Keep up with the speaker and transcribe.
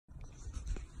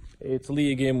It's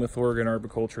Lee again with Oregon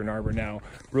Arboriculture and Arbor Now.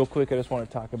 Real quick, I just want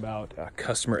to talk about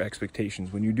customer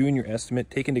expectations. When you're doing your estimate,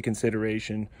 take into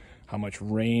consideration how much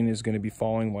rain is going to be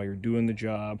falling while you're doing the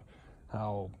job,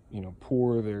 how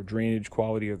poor their drainage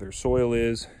quality of their soil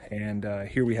is, and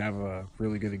here we have a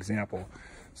really good example.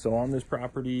 So on this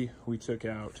property, we took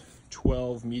out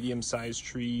 12 medium-sized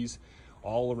trees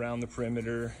all around the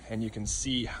perimeter, and you can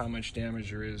see how much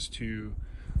damage there is to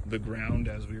the ground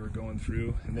as we were going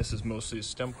through. And this is mostly a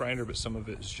stump grinder, but some of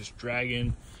it is just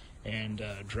dragging and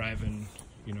driving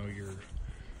your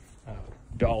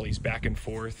dollies back and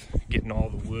forth, getting all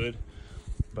the wood.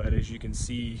 But as you can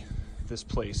see, this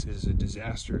place is a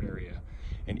disaster area,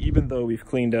 and even though we've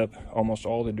cleaned up almost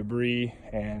all the debris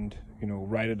and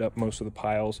righted up most of the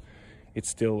piles, it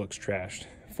still looks trashed.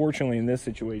 Fortunately, in this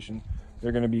situation,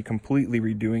 they're going to be completely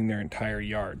redoing their entire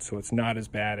yard, so it's not as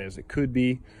bad as it could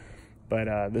be.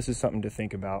 But this is something to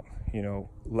think about.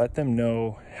 Let them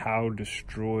know how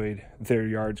destroyed their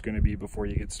yard's going to be before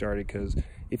you get started, because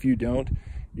if you don't,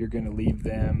 you're going to leave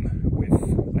them with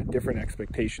a different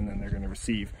expectation than they're going to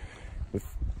receive.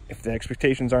 If the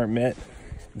expectations aren't met,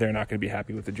 they're not going to be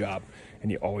happy with the job,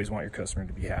 and you always want your customer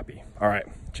to be happy. All right,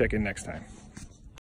 check in next time.